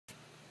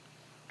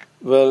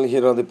Well,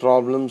 here are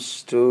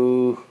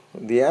the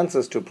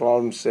answers to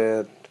problem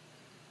set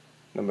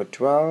number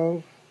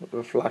 12,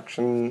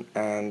 reflection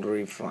and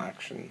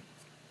refraction.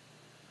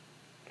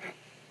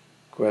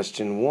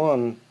 Question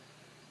 1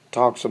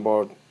 talks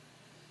about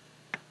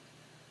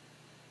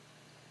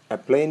a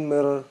plane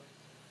mirror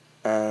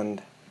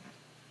and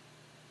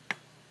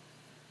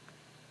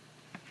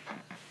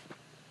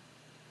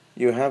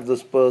you have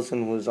this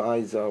person whose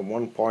eyes are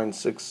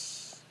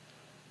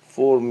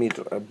 1.64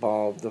 meter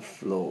above the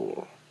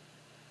floor.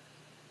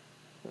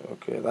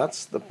 Okay,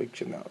 that's the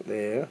picture now.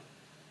 There.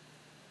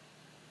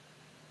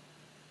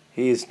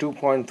 He is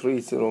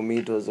 2.30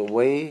 meters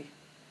away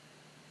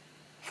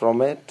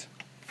from it,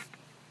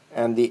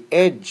 and the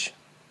edge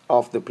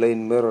of the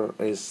plane mirror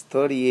is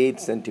 38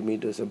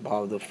 centimeters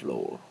above the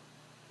floor.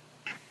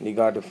 You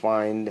got to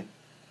find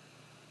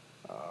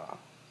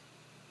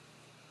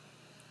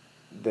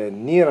the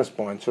nearest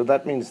point, so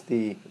that means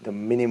the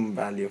minimum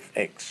value of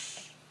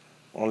x,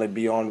 only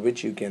beyond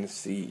which you can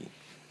see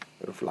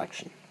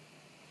reflection.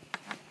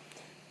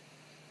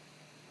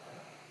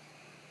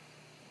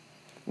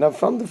 Now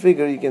from the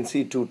figure you can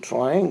see two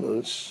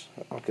triangles.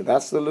 Okay,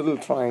 that's the little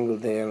triangle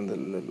there and the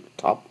little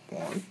top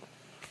one,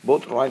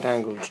 both right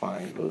angle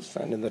triangles,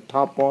 and in the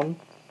top one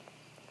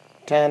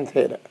tan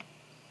theta.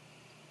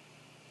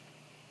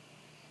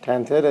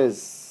 Tan theta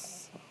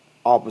is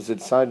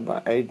opposite side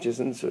by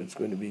adjacent, so it's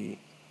going to be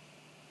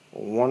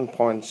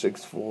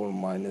 1.64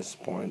 minus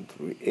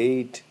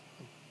 0.38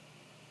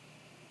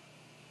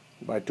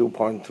 by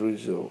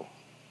 2.30.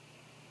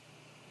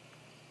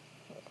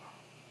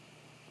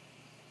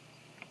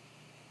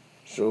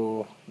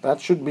 So that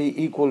should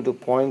be equal to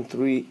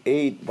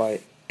 0.38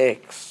 by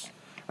x,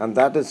 and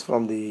that is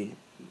from the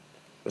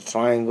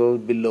triangle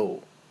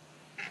below.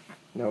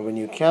 Now when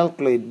you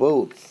calculate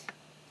both,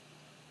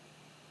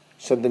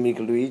 set them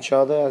equal to each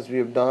other as we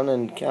have done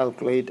and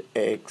calculate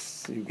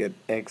x, you get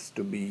x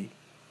to be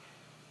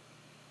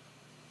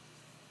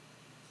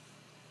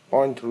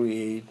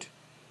 0.38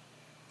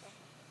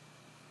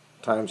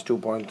 times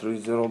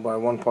 2.30 by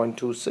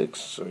 1.26,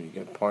 so you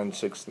get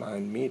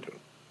 0.69 meter.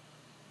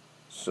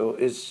 So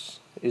it's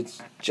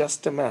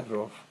just a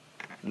matter of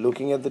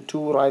looking at the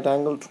two right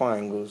angle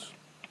triangles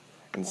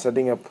and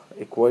setting up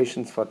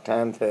equations for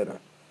tan theta,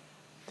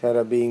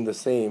 theta being the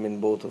same in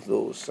both of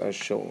those as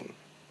shown.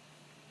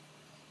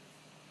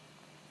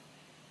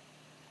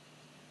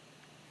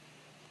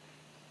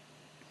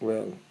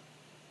 Well,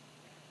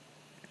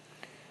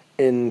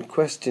 in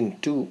question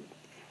 2,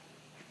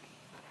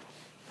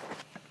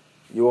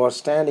 you are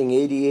standing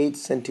 88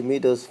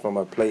 centimeters from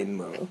a plane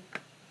mirror.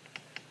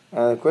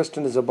 The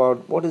question is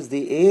about what is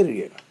the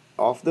area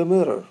of the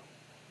mirror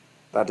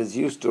that is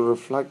used to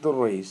reflect the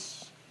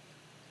rays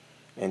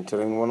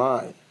entering one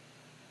eye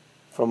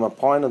from a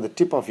point on the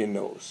tip of your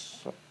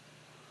nose.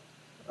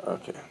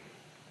 Okay.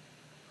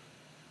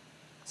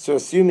 So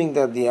assuming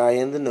that the eye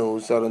and the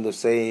nose are in the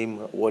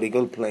same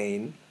vertical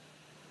plane,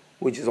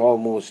 which is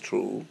almost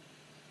true,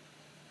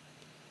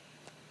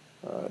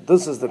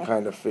 this is the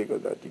kind of figure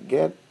that you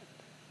get.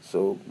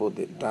 So both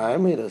the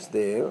diameters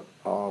there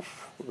of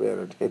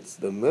where it hits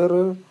the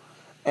mirror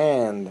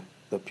and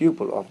the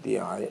pupil of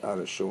the eye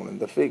are shown in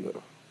the figure.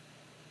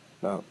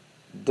 Now,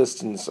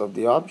 distance of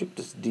the object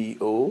is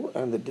DO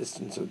and the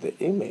distance of the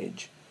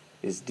image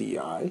is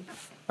DI,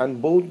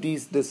 and both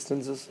these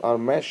distances are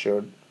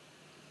measured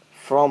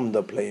from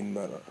the plane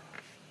mirror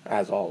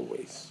as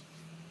always.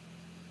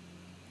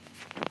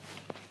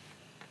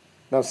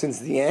 Now since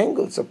the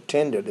angle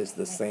subtended is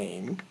the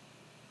same,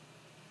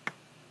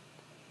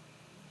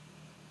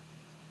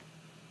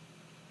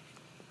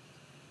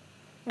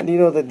 and you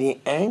know that the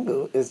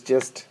angle is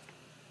just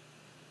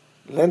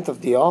length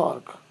of the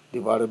arc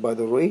divided by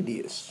the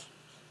radius.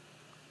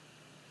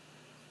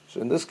 So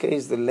in this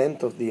case the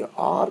length of the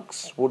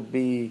arcs would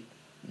be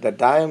the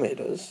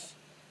diameters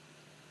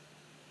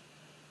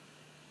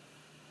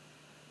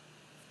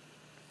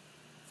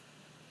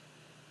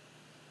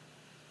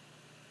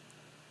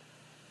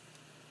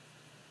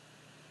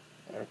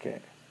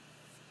okay.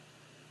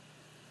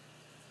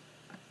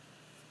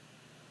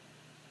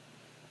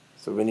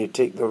 So when you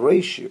take the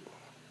ratio,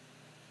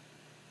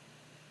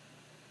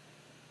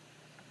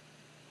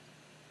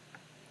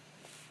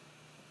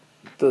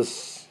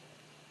 this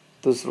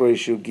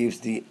ratio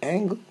gives the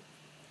angle,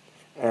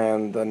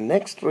 and the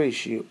next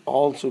ratio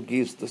also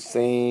gives the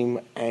same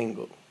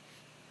angle.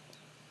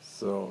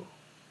 So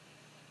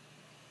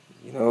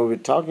you know we're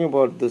talking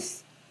about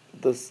this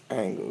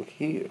angle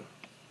here,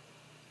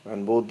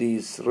 and both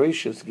these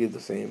ratios give the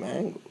same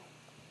angle.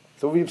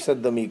 So we've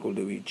set them equal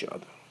to each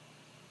other.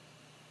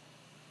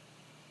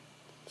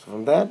 So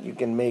from that you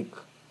can make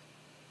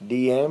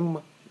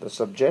dm the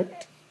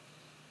subject,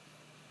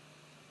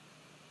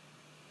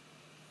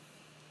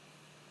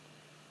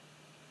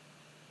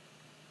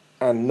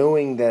 and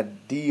knowing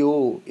that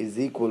DO is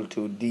equal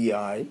to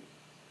DI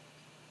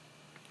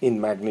in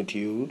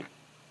magnitude,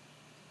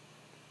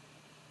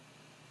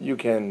 you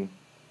can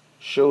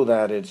show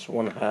that it's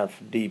 1/2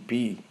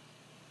 dP,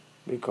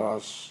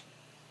 because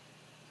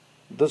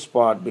this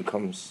part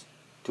becomes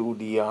 2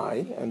 di,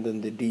 and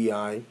then the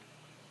di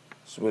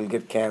will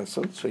get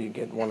cancelled, so you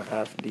get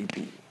 1/2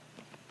 dp.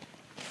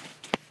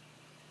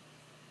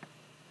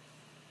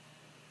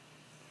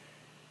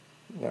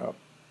 Now,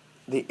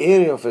 the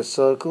area of a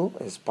circle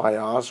is pi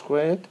r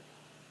squared.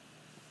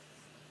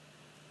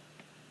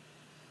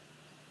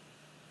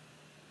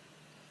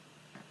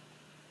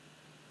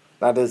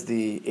 That is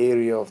the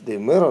area of the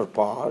mirror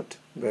part,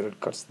 where it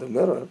cuts the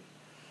mirror,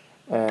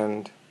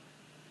 and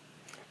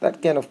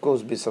that can of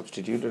course be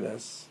substituted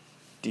as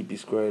dp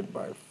squared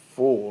by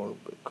 4,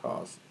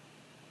 because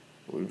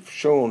we've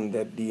shown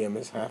that dm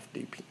is half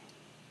dp.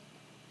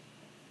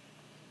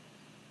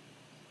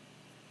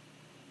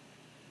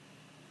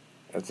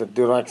 It's a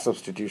direct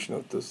substitution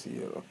of this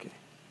here, okay.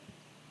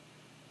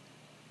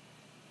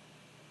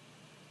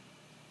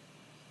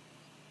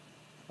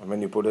 And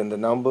when you put in the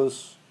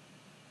numbers,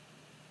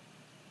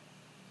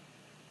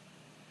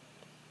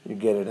 you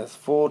get it as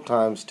 4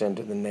 times 10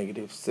 to the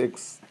negative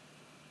 6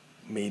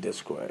 meter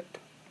squared.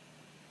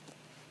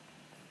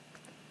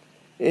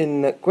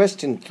 In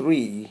question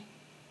 3,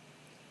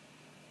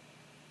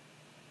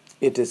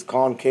 it is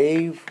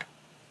concave,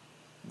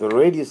 the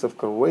radius of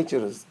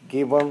curvature is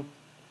given,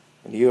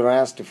 and you're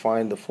asked to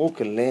find the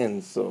focal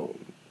length, so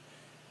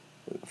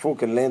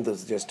focal length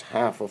is just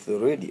half of the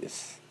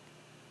radius.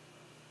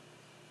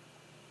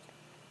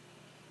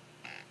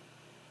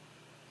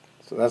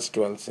 So that's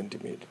 12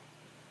 centimeter.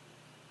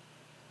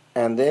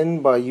 And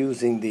then by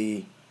using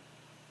the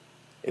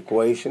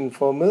equation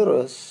for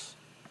mirrors,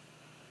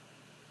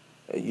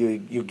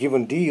 you're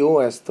given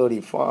DO as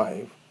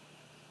 35.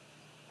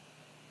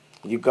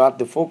 You got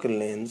the focal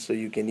length, so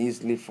you can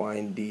easily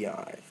find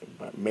DI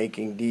by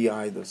making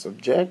DI the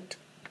subject,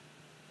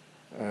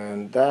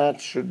 and that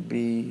should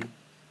be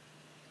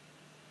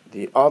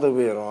the other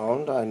way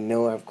around. I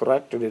know I've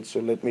corrected it, so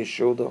let me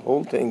show the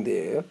whole thing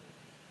there.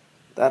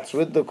 That's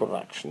with the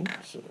correction,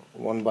 so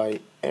 1 by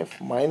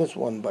F minus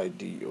 1 by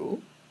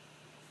DO,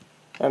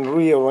 and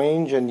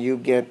rearrange and you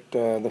get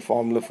the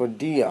formula for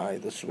DI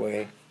this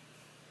way.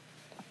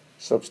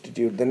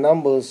 Substitute the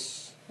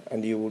numbers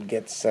and you would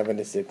get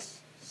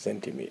 76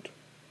 centimeter.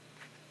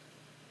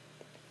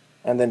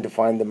 And then to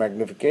find the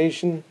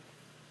magnification,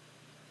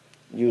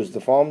 use the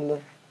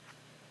formula.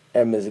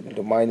 M is equal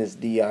to minus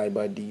DI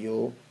by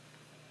DO.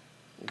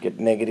 You get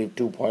negative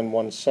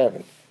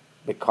 2.17.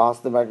 Because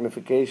the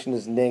magnification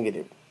is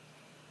negative,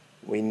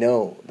 we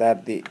know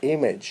that the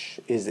image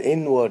is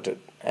inverted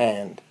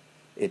and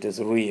it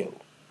is real,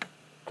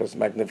 because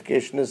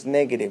magnification is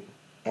negative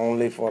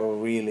only for a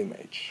real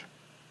image.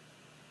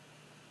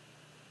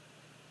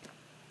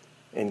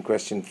 In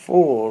question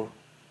 4,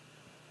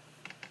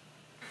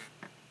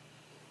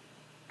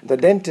 the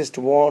dentist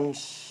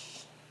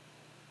wants,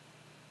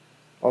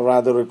 or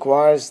rather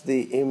requires,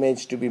 the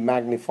image to be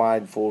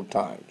magnified 4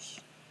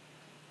 times.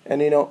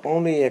 And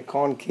only a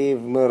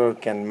concave mirror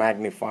can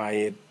magnify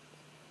it,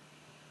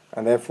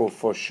 and therefore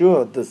for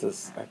sure this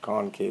is a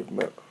concave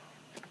mirror.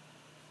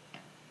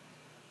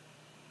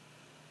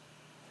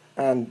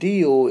 And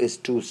DO is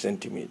 2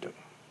 centimeter.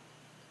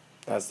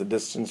 That's the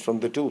distance from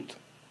the tooth.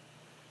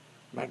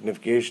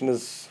 Magnification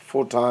is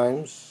 4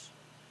 times.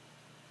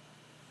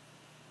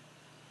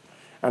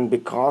 And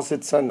because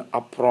it's an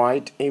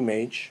upright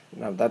image,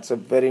 now that's a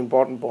very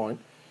important point,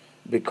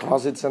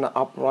 because it's an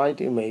upright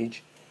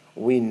image,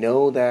 we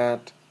know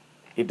that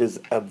it is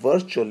a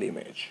virtual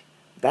image.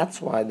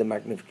 That's why the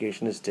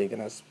magnification is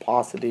taken as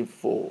positive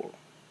 4.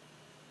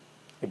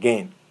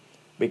 Again,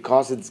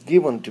 because it's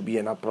given to be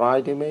an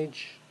upright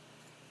image,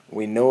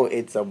 we know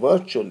it's a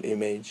virtual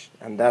image,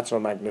 and that's why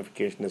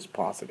magnification is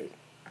positive.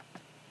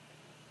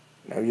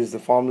 Now use the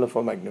formula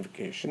for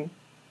magnification.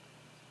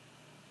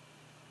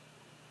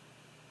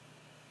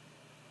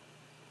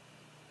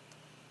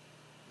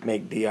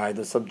 Make DI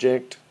the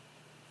subject.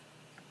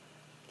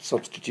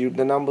 Substitute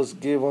the numbers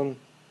given.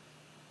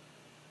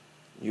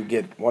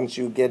 Once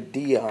you get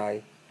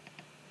DI,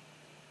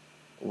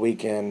 we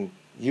can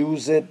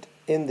use it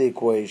in the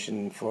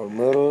equation for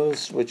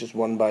mirrors, which is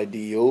 1 by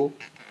DO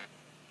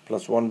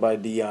plus 1 by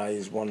DI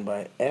is 1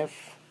 by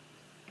F.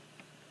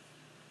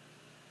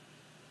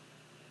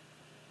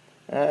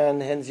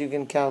 And hence you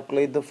can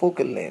calculate the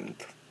focal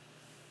length.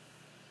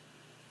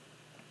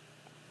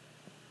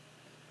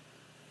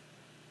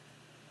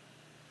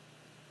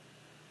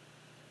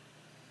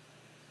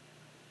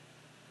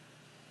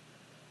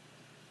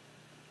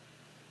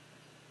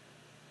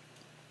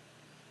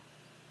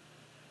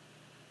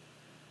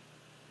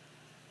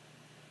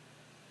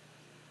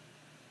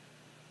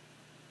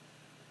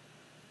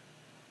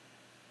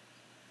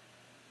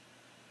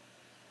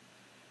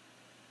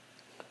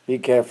 Be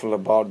careful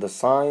about the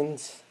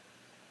signs.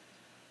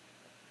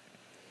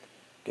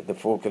 Get the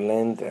focal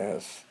length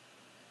as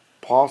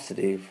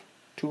positive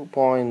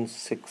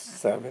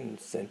 2.67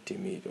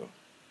 centimeter.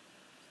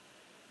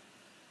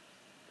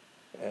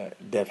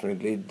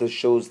 Definitely this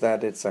shows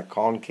that it's a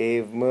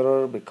concave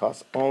mirror,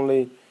 because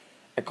only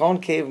a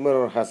concave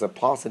mirror has a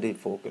positive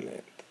focal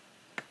length.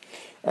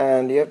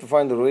 And you have to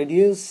find the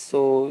radius,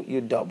 so you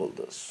double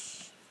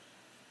this.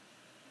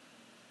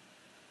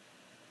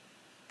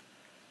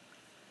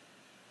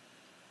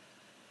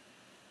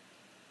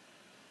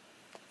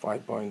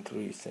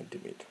 5.3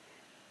 centimeter.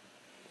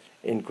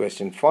 In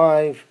question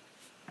 5,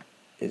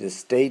 it is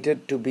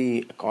stated to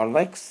be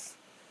convex,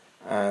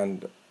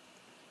 and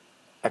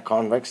a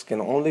convex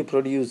can only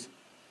produce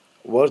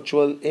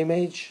virtual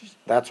image.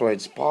 That's why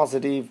it's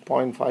positive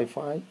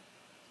 0.55,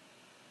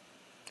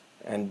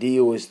 and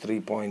DO is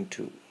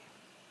 3.2.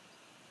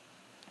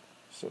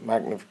 So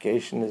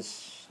magnification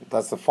is,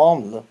 that's the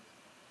formula.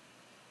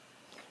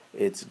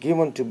 It's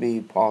given to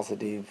be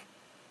positive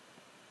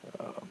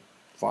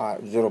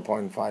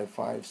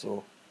 0.55.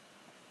 So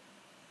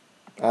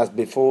as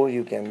before,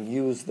 you can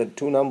use the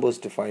two numbers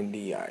to find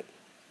DI.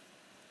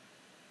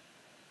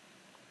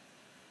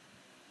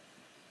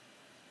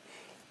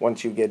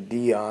 Once you get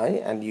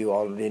DI and you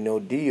already know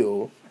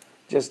DO,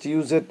 just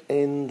use it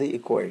in the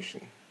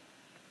equation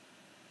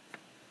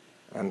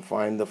and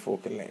find the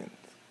focal length.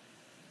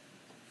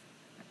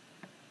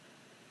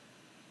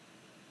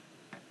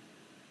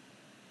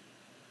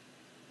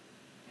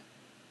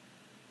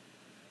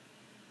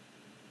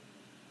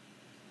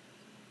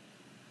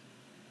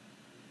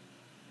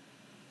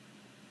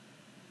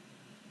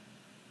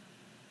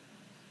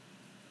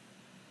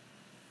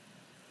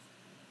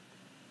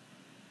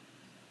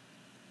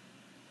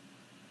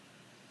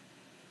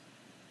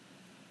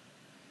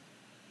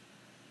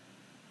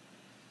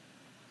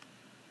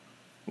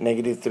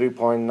 Negative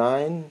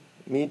 3.9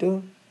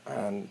 meter,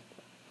 and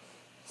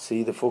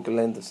see the focal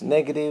length is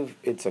negative.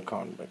 It's a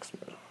convex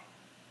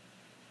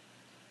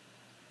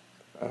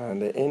mirror.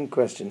 And in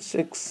question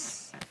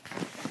 6,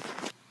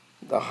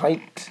 the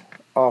height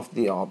of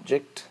the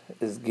object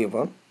is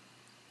given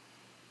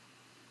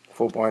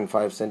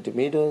 4.5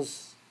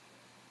 centimeters.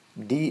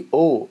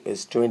 DO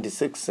is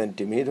 26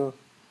 centimeter,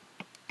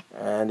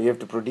 and you have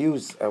to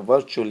produce a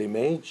virtual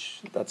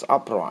image that's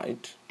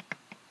upright.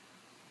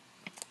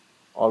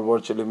 All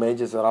virtual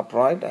images are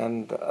upright,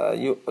 and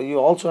you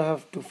also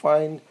have to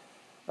find,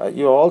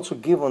 you're also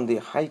given the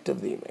height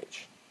of the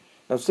image.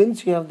 Now,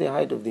 since you have the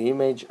height of the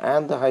image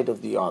and the height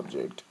of the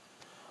object,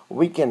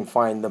 we can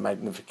find the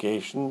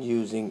magnification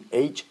using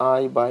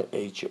HI by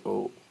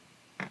HO.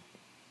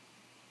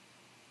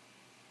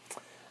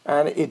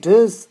 And it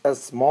is a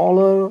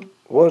smaller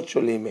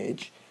virtual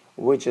image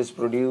which is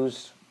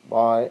produced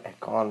by a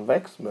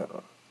convex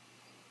mirror.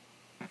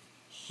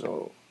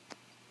 So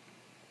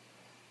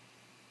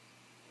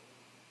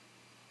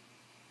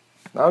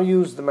now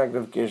use the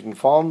magnification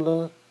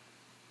formula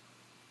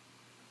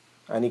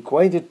and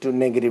equate it to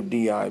negative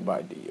DI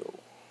by DO.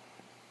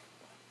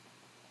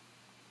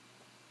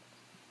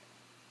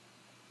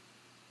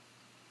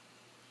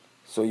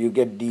 So you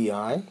get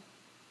DI,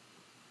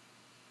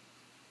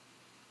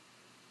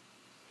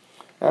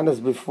 and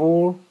as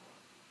before,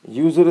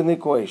 use it in the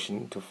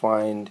equation to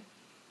find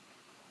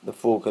the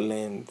focal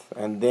length,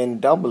 and then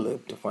double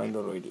it to find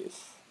the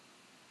radius.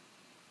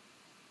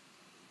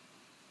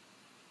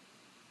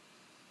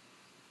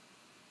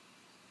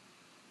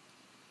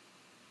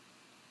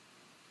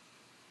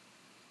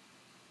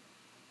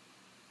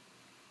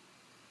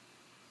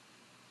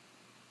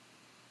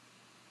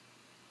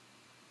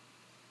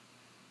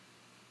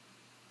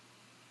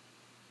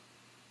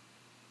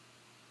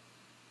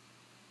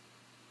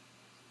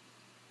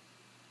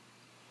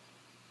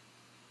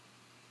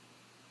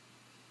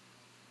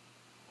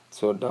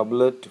 So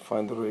double it to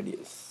find the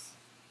radius.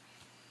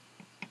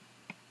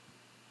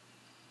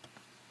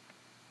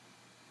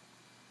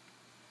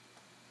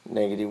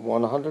 Negative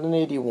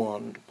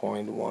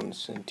 181.1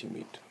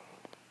 centimeter.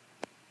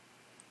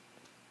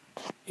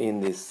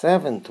 In the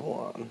 7th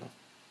one,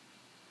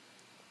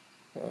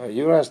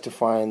 you're asked to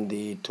find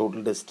the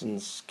total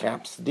distance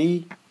caps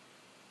D.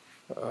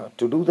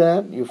 To do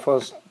that, you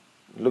first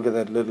look at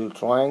that little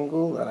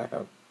triangle that I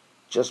have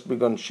just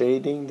begun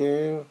shading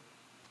there.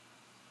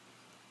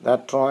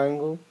 That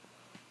triangle,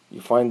 you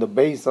find the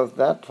base of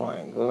that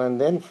triangle, and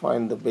then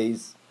find the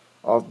base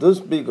of this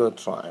bigger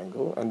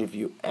triangle, and if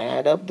you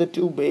add up the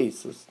two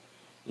bases,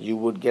 you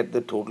would get the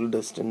total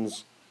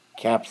distance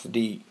caps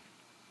D.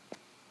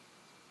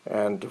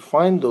 And to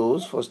find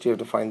those, first you have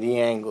to find the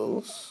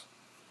angles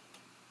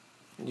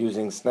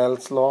using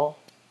Snell's law.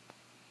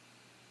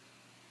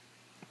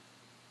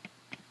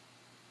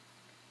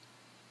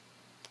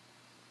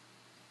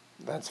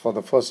 That's for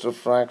the first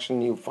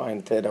refraction. You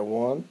find theta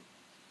 1.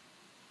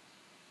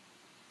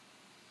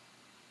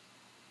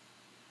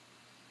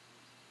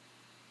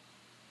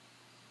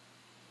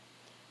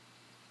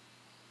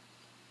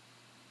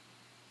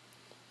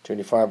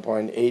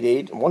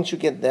 .88. Once you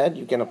get that,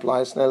 you can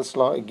apply Snell's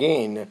law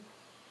again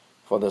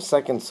for the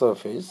second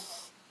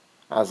surface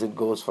as it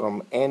goes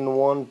from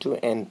N1 to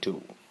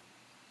N2.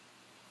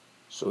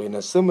 So in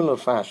a similar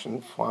fashion,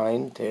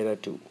 find theta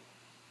 2.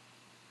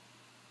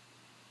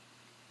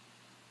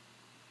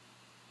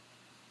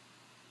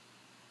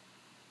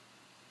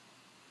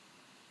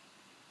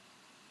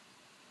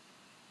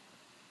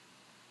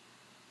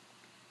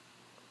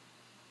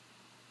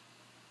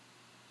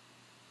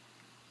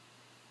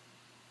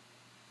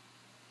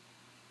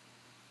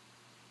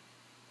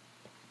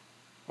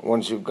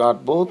 Once you've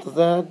got both of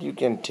that, you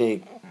can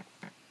take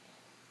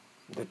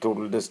the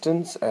total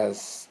distance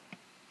as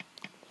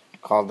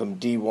call them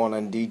D1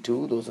 and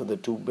D2. Those are the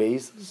two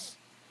bases.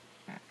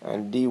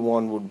 And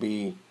D1 would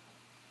be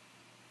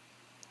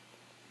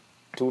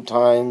 2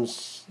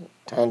 times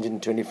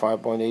tangent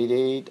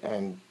 25.88,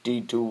 and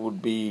D2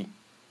 would be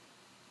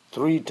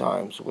 3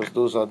 times, because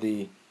those are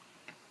the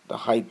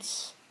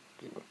heights.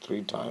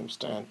 3 times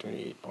tan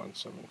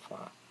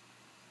 28.75,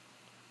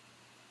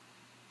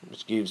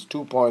 which gives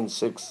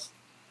 2.6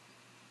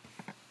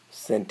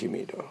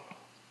 centimeter.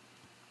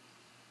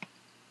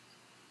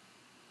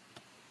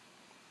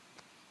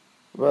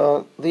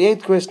 Well, the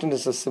 8th question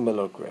is a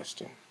similar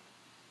question.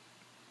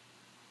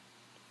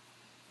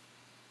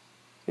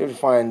 You have to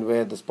find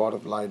where the spot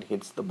of light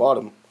hits the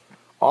bottom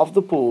of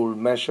the pool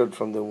measured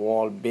from the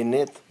wall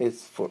beneath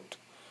his foot.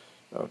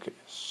 Okay,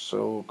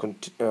 so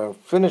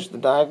finish the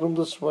diagram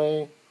this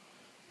way,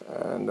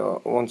 and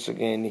once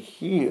again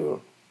here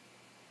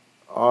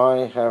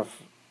I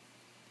have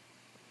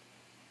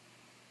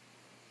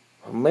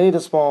made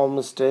a small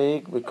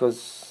mistake,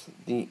 because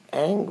the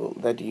angle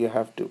that you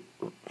have to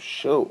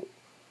show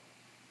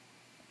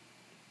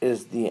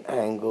is the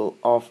angle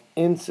of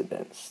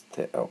incidence,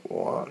 theta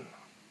 1.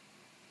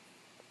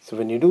 So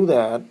when you do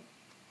that,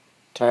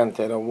 tan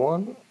theta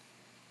 1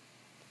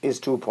 is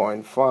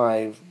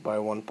 2.5 by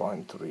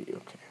 1.3.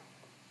 Okay.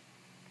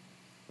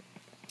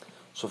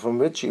 So from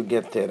which you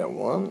get theta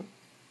 1,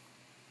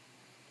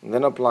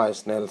 then apply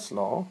Snell's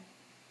law.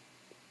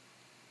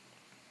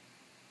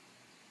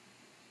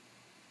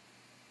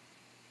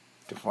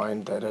 To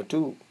find theta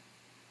 2.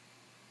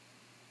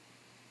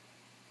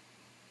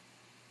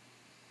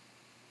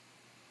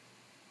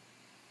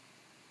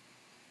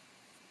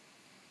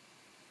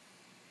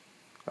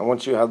 And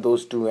once you have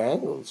those two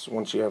angles,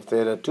 once you have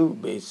theta 2,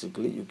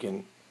 basically you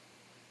can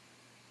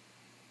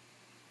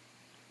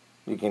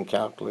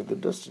calculate the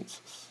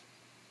distances.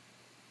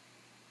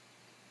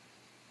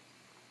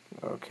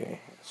 Okay,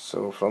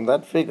 so from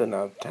that figure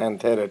now, tan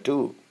theta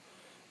 2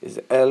 is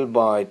L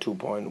by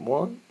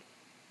 2.1.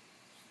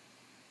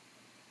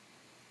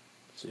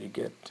 So you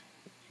get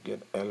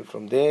L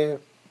from there.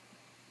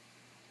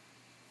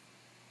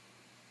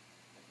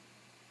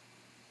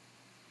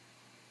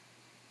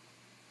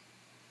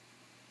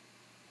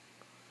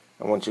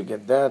 And once you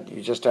get that,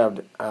 you just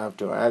have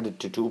to add it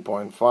to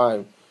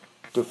 2.5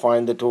 to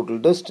find the total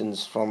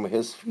distance from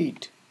his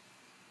feet.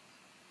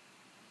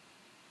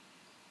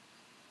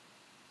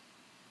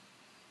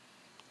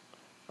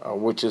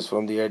 Which is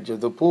from the edge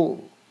of the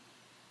pool.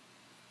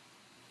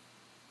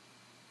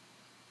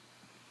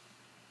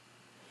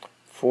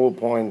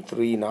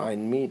 4.39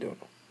 meter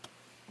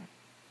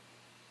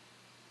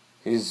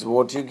is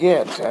what you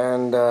get.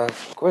 And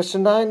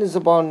question 9 is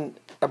about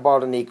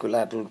an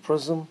equilateral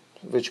prism,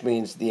 which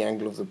means the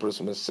angle of the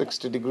prism is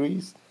 60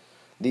 degrees.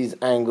 These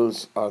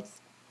angles are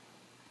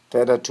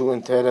theta 2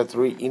 and theta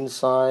 3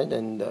 inside,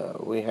 and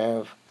we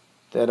have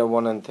theta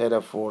 1 and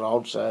theta 4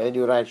 outside.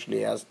 You're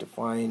actually asked to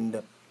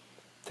find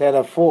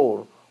theta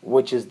 4,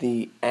 which is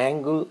the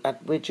angle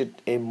at which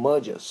it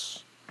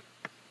emerges.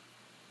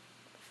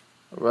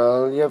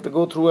 Well, you have to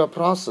go through a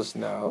process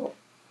now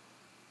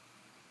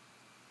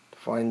to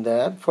find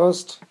that.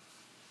 First,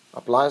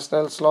 apply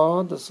Snell's law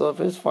on the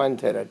surface,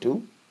 find theta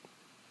 2.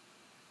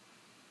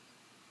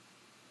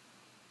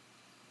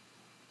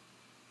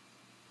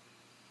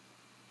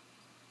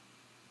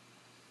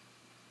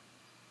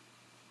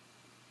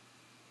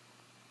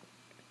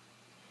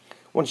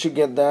 Once you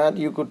get that,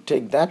 you could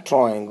take that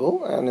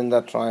triangle, and in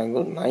that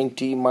triangle,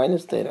 90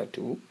 minus theta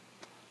 2.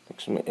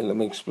 Let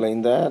me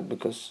explain that,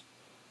 because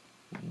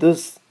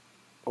this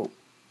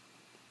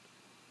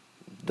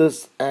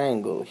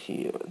angle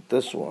here,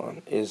 this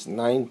one is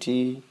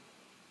 90.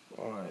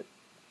 Alright,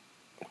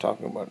 I'm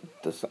talking about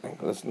this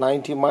angle. It's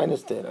 90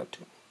 minus theta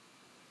 2.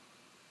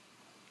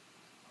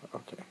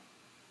 Okay.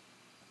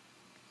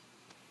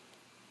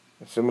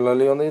 And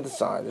similarly, on the other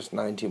side, it's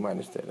 90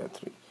 minus theta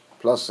 3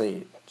 plus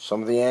 8.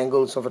 Some of the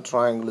angles of a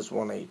triangle is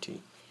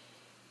 180.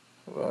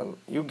 Well,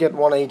 you get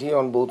 180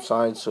 on both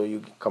sides, so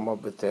you come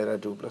up with theta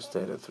 2 plus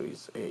theta 3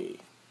 is A,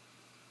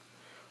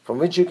 from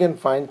which you can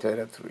find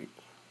theta 3.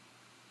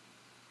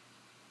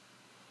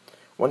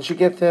 Once you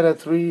get theta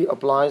 3,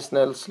 apply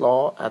Snell's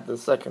law at the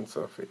second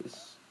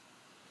surface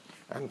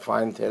and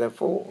find theta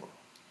 4.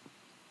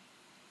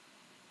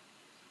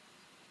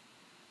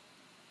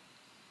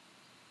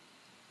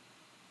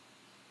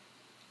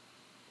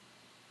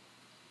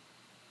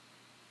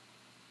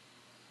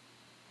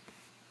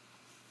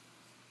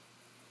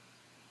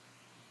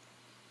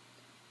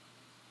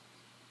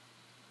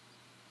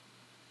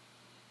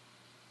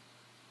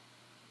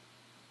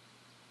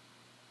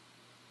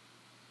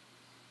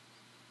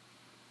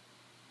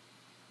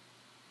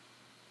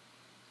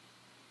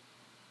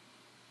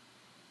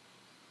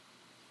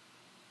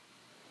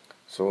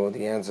 So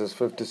the answer is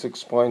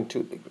 56.2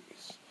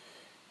 degrees.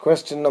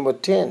 Question number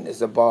 10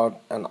 is about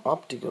an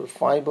optical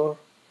fiber.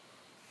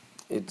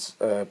 It's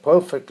a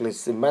perfectly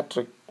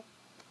symmetric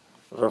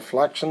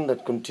reflection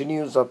that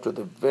continues up to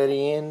the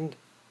very end.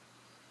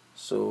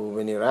 So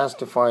when you're asked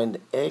to find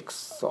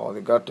X, all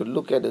you got to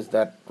look at is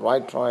that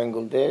right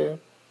triangle there,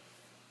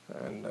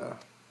 and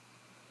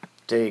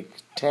take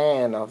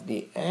tan of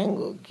the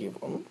angle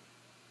given,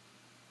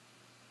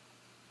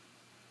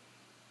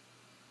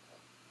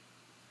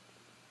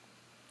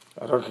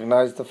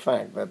 recognize the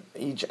fact that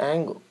each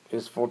angle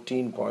is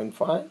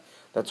 14.5.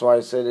 That's why I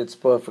said it's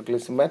perfectly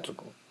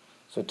symmetrical.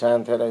 So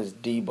tan theta is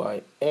d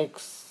by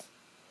x.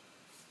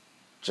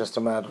 Just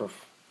a matter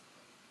of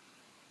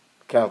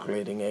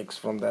calculating x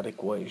from that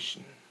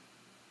equation.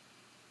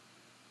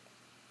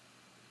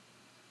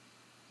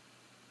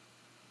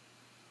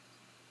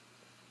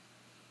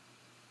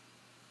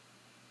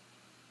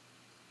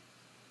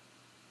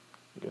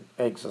 Get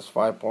x is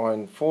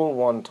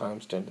 5.41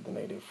 times 10 to the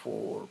negative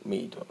 4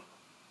 meter.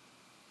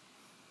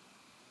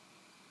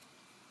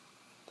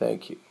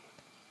 Thank you.